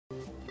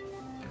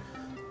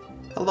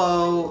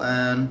Hello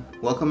and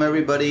welcome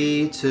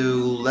everybody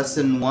to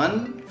lesson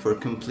 1 for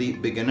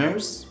complete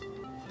beginners.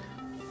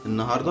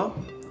 النهاردة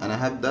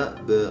أنا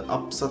هبدأ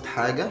بأبسط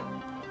حاجة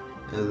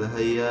اللي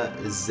هي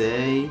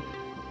إزاي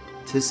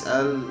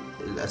تسأل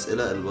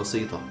الأسئلة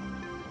البسيطة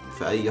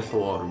في أي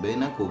حوار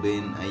بينك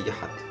وبين أي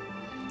حد.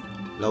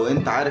 لو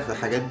أنت عارف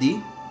الحاجات دي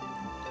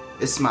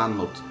اسمع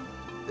النطق.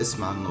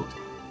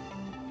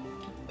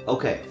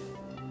 Okay.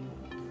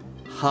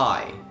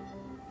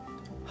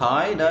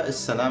 Hi ده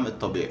السلام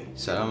الطبيعي.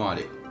 السلام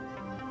عليكم.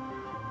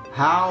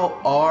 How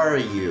are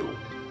you?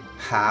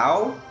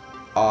 How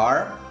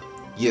are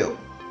you?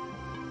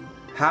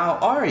 How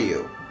are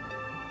you?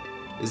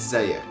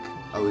 ازيك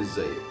أو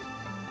ازيك.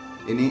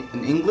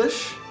 In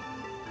English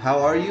how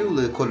are you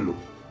لكله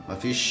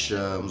مفيش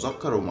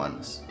مذكر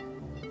ومؤنث.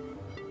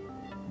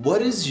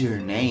 What is your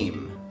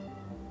name?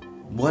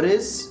 What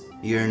is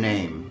your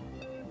name?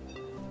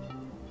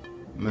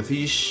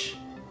 مفيش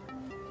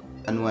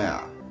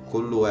أنواع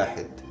كل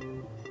واحد.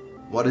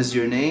 What is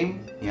your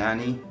name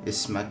يعني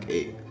اسمك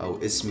ايه أو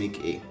اسمك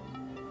ايه.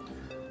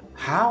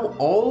 How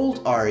old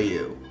are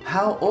you?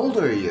 How old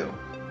are you?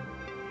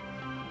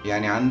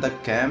 يعني عندك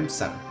كام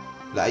سنة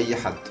لأي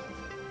حد.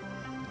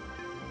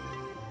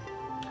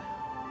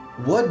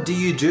 What do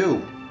you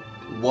do?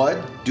 What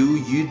do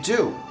you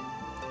do?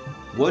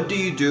 What do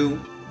you do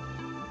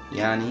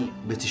يعني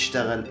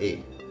بتشتغل ايه.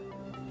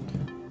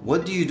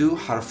 What do you do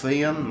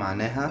حرفيا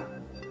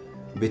معناها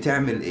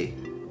بتعمل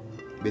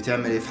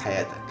ايه في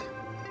حياتك.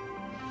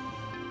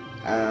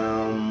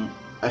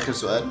 آخر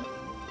سؤال.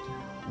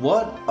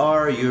 What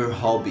are your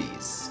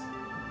hobbies?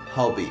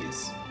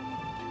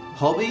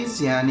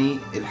 Hobbies يعني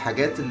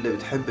الحاجات اللي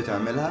بتحب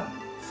تعملها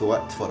في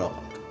وقت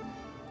فراغك.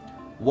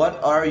 What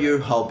are your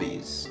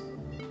hobbies?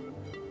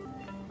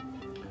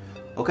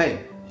 Okay,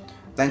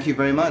 thank you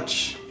very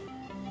much.